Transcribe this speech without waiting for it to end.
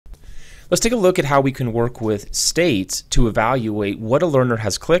Let's take a look at how we can work with states to evaluate what a learner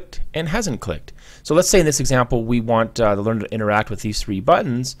has clicked and hasn't clicked. So let's say in this example we want the learner to interact with these three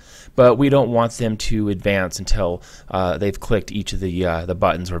buttons, but we don't want them to advance until they've clicked each of the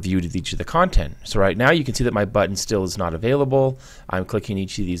buttons or viewed each of the content. So right now you can see that my button still is not available. I'm clicking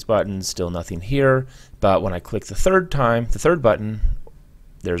each of these buttons, still nothing here, but when I click the third button,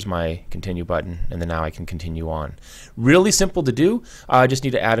 there's my continue button, and then now I can continue on. Really simple to do. I just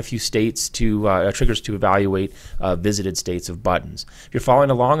need to add a few states to triggers to evaluate visited states of buttons. If you're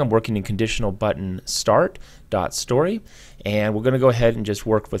following along, I'm working in conditional button start.story, and we're going to go ahead and just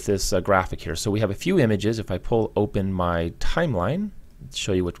work with this graphic here. So we have a few images. If I open my timeline,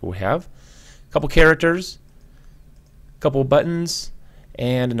 show you what we have. A couple characters, a couple buttons,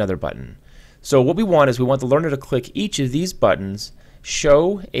 and another button. So what we want is we want the learner to click each of these buttons,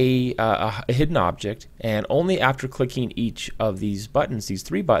 show a hidden object, and only after clicking each of these buttons, these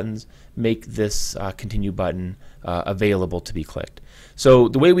three buttons, make this continue button available to be clicked. So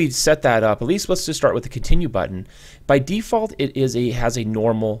the way we set that up, at least let's just start with the continue button. By default it has a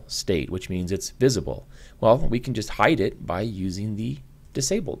normal state, which means it's visible. Well, we can just hide it by using the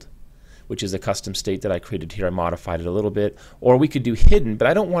disabled, which is a custom state that I created here. I modified it a little bit. Or we could do hidden, but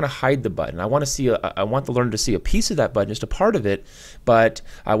I don't want to hide the button. I want the learner to see a piece of that button, just a part of it, but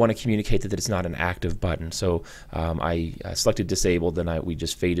I want to communicate that it's not an active button. So I selected disabled, and we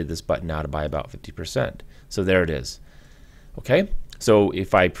just faded this button out by about 50%. So there it is. Okay, so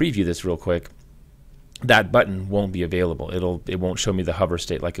if I preview this real quick, that button won't be available. It won't show me the hover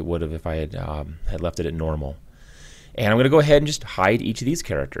state like it would have if I had left it at normal. And I'm going to go ahead and just hide each of these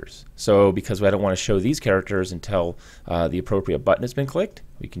characters. So because I don't want to show these characters until the appropriate button has been clicked,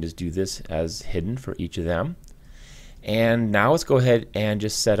 we can just do this as hidden for each of them. And now let's go ahead and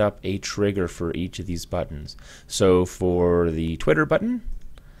just set up a trigger for each of these buttons. So for the Twitter button,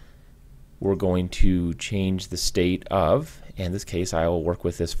 we're going to change the state of, in this case I will work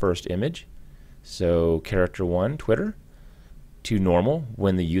with this first image. So character 1, Twitter, to normal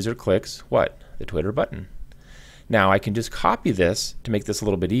when the user clicks what? The Twitter button. Now I can just copy this to make this a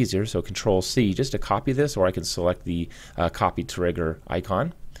little bit easier, so Control C just to copy this, or I can select the copy trigger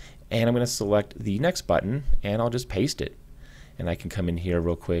icon, and I'm going to select the next button and I'll just paste it. And I can come in here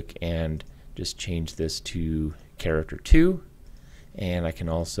real quick and just change this to character 2, and I can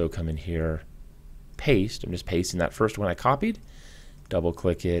also come in here, paste. I'm just pasting that first one I copied, double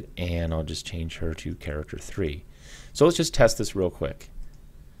click it, and I'll just change her to character 3. So let's just test this real quick.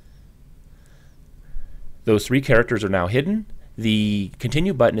 Those three characters are now hidden. The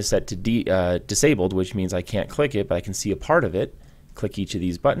continue button is set to disabled, which means I can't click it, but I can see a part of it. Click each of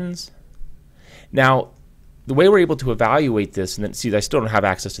these buttons. Now, the way we're able to evaluate this, and then see, I still don't have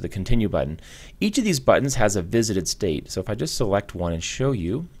access to the continue button. Each of these buttons has a visited state. So if I just select one and show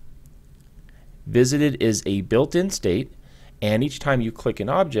you, visited is a built-in state, and each time you click an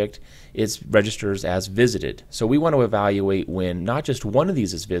object, it registers as visited. So we want to evaluate when not just one of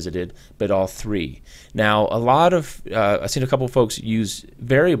these is visited, but all three. Now, I've seen a couple of folks use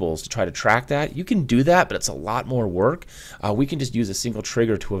variables to try to track that. You can do that, but it's a lot more work. We can just use a single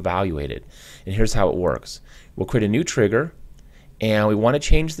trigger to evaluate it. And here's how it works. We'll create a new trigger, and we want to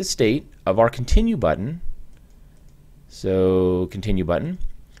change the state of our continue button. So continue button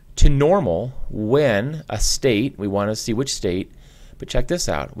to normal when a state, we want to see which state, but check this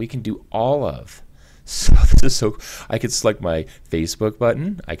out, we can do all of. So this is so, I can select my Facebook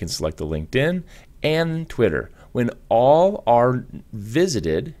button, I can select the LinkedIn and Twitter. When all are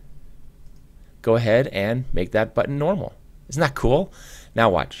visited, go ahead and make that button normal. Isn't that cool? Now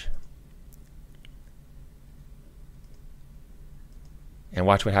watch. And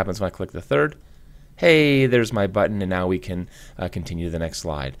watch what happens when I click the third. Hey, there's my button, and now we can continue to the next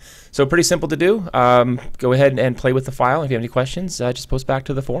slide. So pretty simple to do. Go ahead and play with the file. If you have any questions, just post back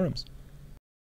to the forums.